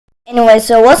Anyway,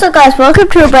 so what's up guys, welcome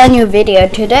to a brand new video.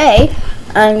 Today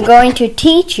I'm going to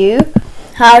teach you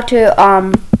how to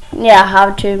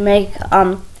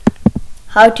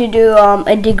do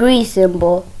a degree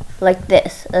symbol like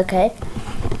this, okay?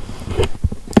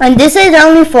 And this is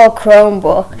only for a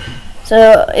Chromebook.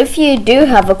 So if you do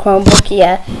have a Chromebook,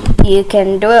 yeah, you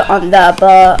can do it on that,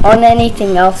 but on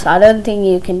anything else I don't think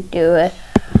you can do it.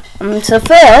 So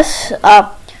first,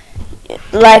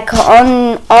 like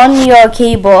on your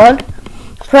keyboard,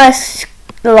 press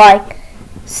like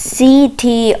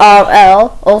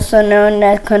CTRL, also known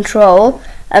as Control,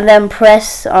 and then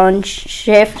press on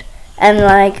Shift and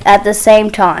like at the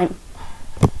same time.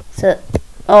 So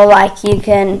you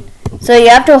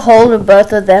have to hold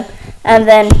both of them and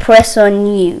then press on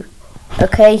U.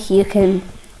 Okay, you can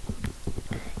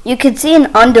see an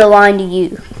underlined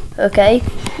U. Okay,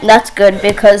 that's good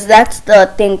because that's the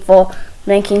thing for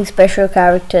making special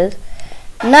characters.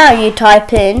 Now you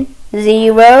type in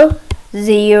 0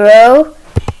 0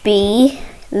 B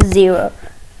 0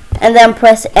 and then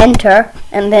press enter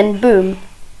and then boom.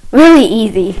 Really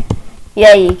easy.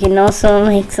 Yeah, you can also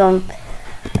make some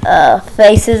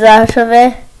faces out of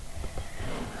it,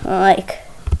 like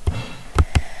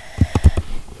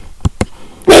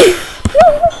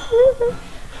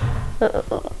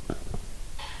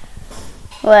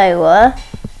wait, what?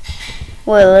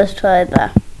 Wait, let's try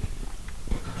that.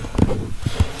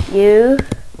 U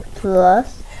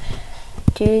plus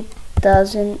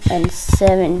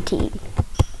 2017.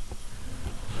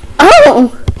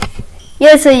 Oh!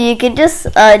 Yeah, so you could just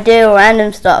do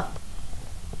random stuff.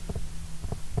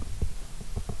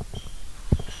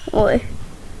 Wait.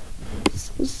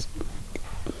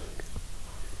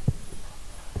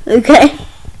 Okay.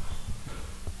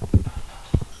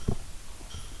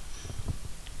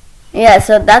 Yeah,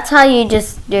 so that's how you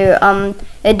just do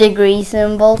a degree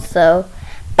symbol. So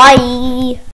bye.